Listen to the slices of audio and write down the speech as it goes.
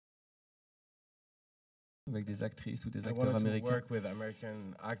avec des actrices ou des I acteurs wanted to américains. work with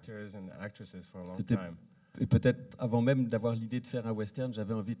American actors and actresses for a long C'était time. Et peut-être avant même d'avoir l'idée de faire un western,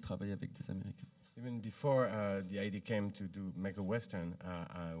 j'avais envie de travailler avec des Américains. Even before the idea came to make a western,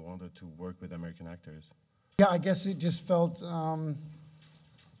 I wanted to work with American actors. Yeah, I guess it just felt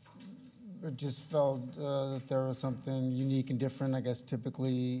that there was something unique and different. I guess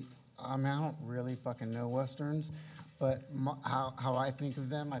typically, I mean, I don't really fucking know westerns, but how I think of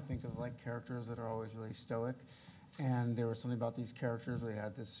them, I think of like characters that are always really stoic. And there was something about these characters where they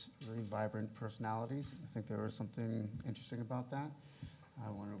had this really vibrant personalities. I think there was something interesting about that. I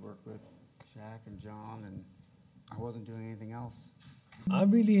wanted to work with Jacques and John, and I wasn't doing anything else. I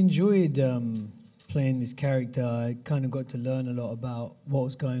really enjoyed playing this character. I kind of got to learn a lot about what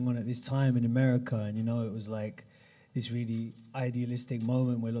was going on at this time in America. And, you know, it was like this really idealistic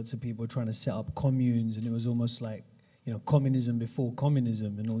moment where lots of people were trying to set up communes. And it was almost like, you know, communism before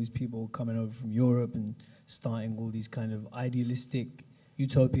communism. And all these people coming over from Europe and starting all these kind of idealistic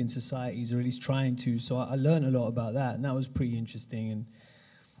utopian societies, or at least trying to. So I learned a lot about that, and that was pretty interesting, and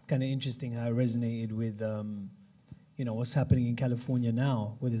kind of interesting how it resonated with, you know, what's happening in California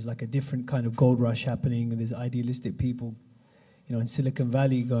now, where there's like a different kind of gold rush happening, and there's idealistic people, you know, in Silicon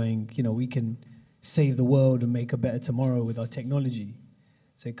Valley going, you know, we can save the world and make a better tomorrow with our technology.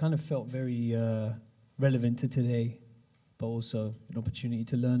 So it kind of felt very relevant to today, but also an opportunity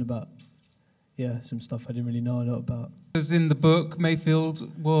to learn about some stuff I didn't really know a lot about. As in the book, Mayfield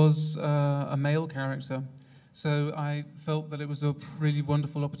was a male character, so I felt that it was a really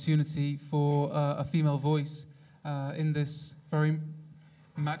wonderful opportunity for a female voice in this very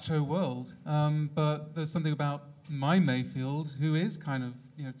macho world. But there's something about my Mayfield who is kind of,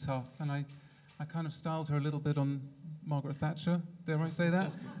 you know, tough, and I kind of styled her a little bit on Margaret Thatcher. Dare I say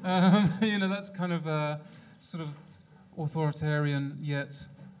that? You know, that's kind of sort of authoritarian, yet,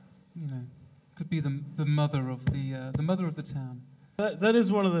 you know, could be the mother of the town. That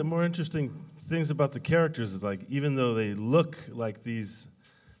is one of the more interesting things about the characters. Is like, even though they look like these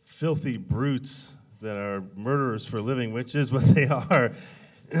filthy brutes that are murderers for a living, which is what they are,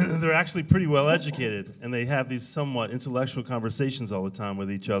 they're actually pretty well educated, and they have these somewhat intellectual conversations all the time with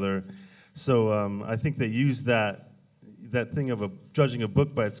each other. So I think they use that thing of judging a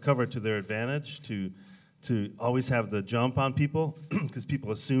book by its cover to their advantage, to always have the jump on people, because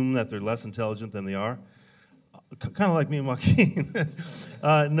people assume that they're less intelligent than they are. Kind of like me and Joaquin.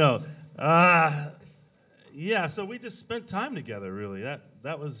 Yeah, so we just spent time together, really.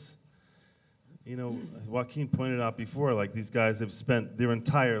 That was, you know, Joaquin pointed out before, like, these guys have spent their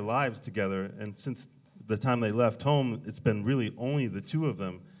entire lives together, and since the time they left home, it's been really only the two of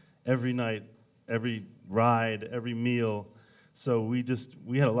them, every night, every ride, every meal. So we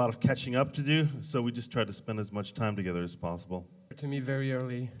had a lot of catching up to do, so we just tried to spend as much time together as possible. To me, very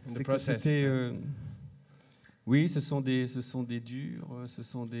early in the process. Oui, ce sont des durs, ce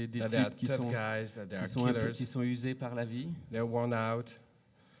sont des types qui sont usés par la vie. They're worn out.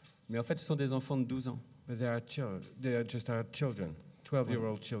 Mais en fait, ce sont des enfants de 12 ans. But they are just our children,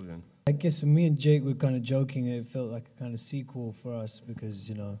 12-year-old children. I guess for me and Jake, we're kind of joking. It felt like a kind of sequel for us because,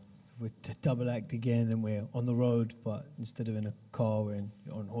 you know, we're to double act again and we're on the road, but instead of in a car, we're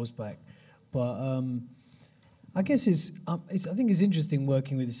on horseback. But I guess I think it's interesting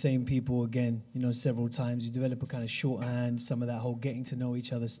working with the same people again, you know, several times. You develop a kind of shorthand, some of that whole getting to know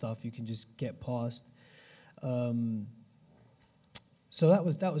each other stuff you can just get past. So that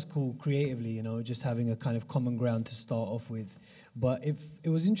was cool creatively, you know, just having a kind of common ground to start off with. But it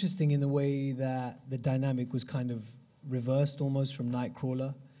was interesting in the way that the dynamic was kind of reversed almost from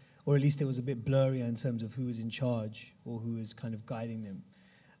Nightcrawler, or at least it was a bit blurrier in terms of who was in charge or who was kind of guiding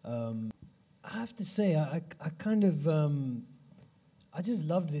them. I have to say, I kind of, I just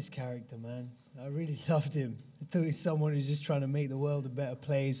loved this character, man. I really loved him. I thought he's someone who's just trying to make the world a better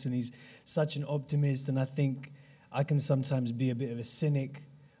place, and he's such an optimist, and I think I can sometimes be a bit of a cynic,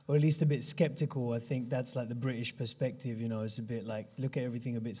 or at least a bit skeptical. I think that's like the British perspective, you know, it's a bit like, look at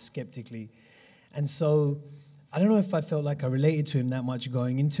everything a bit skeptically. And so, I don't know if I felt like I related to him that much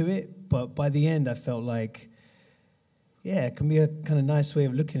going into it, but by the end I felt like, yeah, it can be a kind of nice way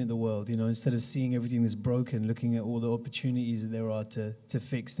of looking at the world, you know, instead of seeing everything that's broken, looking at all the opportunities that there are to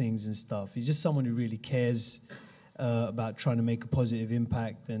fix things and stuff. He's just someone who really cares about trying to make a positive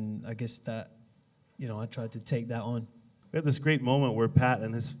impact, and I guess that, you know, I tried to take that on. We had this great moment where Pat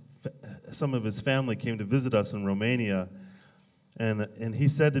and some of his family came to visit us in Romania, and he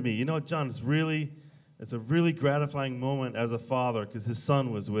said to me, you know what, John, it's a really gratifying moment as a father, because his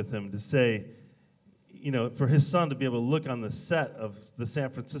son was with him, to say, you know, for his son to be able to look on the set of the San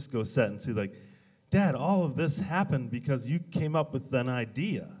Francisco set and see, like, Dad, all of this happened because you came up with an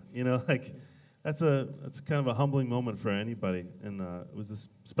idea. You know, like, that's kind of a humbling moment for anybody, and it was a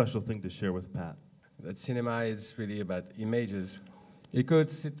special thing to share with Pat. That cinema is really about images. Et que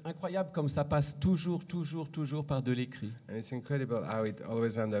c'est incroyable comme ça passe toujours par de l'écrit. And it's incredible how it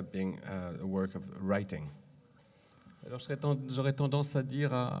always ends up being a work of writing. Alors j'aurais tendance à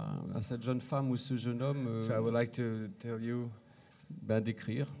dire à cette jeune femme ou ce jeune homme So I would like to tell you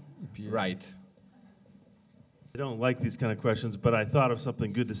d'écrire. Et puis, write. I don't like these kind of questions, but I thought of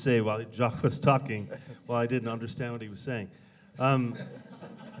something good to say while Jacques was talking, while I didn't understand what he was saying.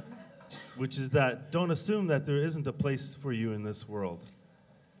 Which is that don't assume that there isn't a place for you in this world.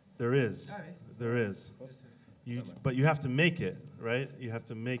 There is. There is. But you have to make it, right? You have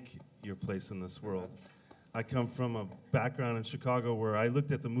to make your place in this world. I come from a background in Chicago where I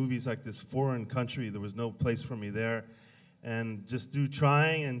looked at the movies like this foreign country. There was no place for me there. And just through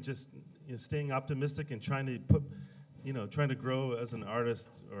trying and just staying optimistic and trying to grow as an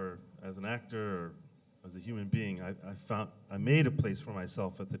artist or as an actor or as a human being, I made a place for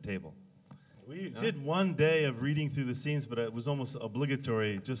myself at the table. We did one day of reading through the scenes, but it was almost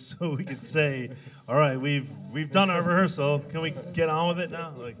obligatory, just so we could say, "All right, we've done our rehearsal. Can we get on with it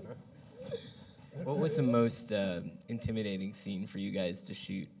now?" Like, what was the most intimidating scene for you guys to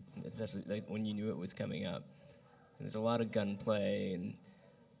shoot, especially like when you knew it was coming up? There's a lot of gunplay and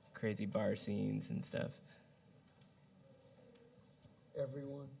crazy bar scenes and stuff.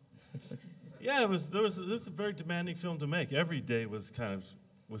 Everyone. Yeah, this was a very demanding film to make. Every day was kind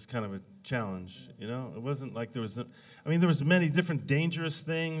of a challenge, you know? It wasn't like there was many different dangerous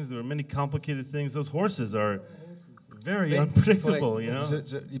things, there were many complicated things. Those horses are very unpredictable, you know?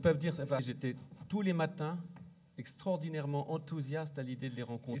 Ils peuvent dire, j'étais tous les matins extraordinairement enthousiaste à l'idée de les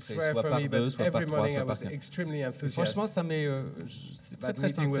rencontrer, soit par deux, soit par trois, soit par quatre. Franchement, ça c'est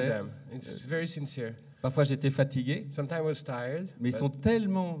très sincère. It's very sincere. Parfois, j'étais fatigué. Sometimes I was tired. Mais ils sont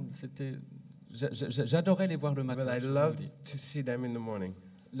tellement, j'adorais les voir le matin. But I loved to see them in the morning.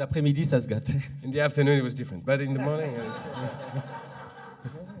 L'après-midi, ça se gâtait. In the afternoon, it was different, but in the morning, it was.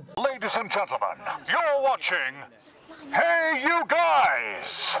 Ladies and gentlemen, you're watching Hey You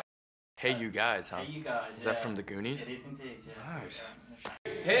Guys. Hey You Guys, huh? Hey You Guys. Is that from the Goonies? It is indeed, yeah. Nice.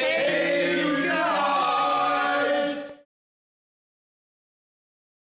 Hey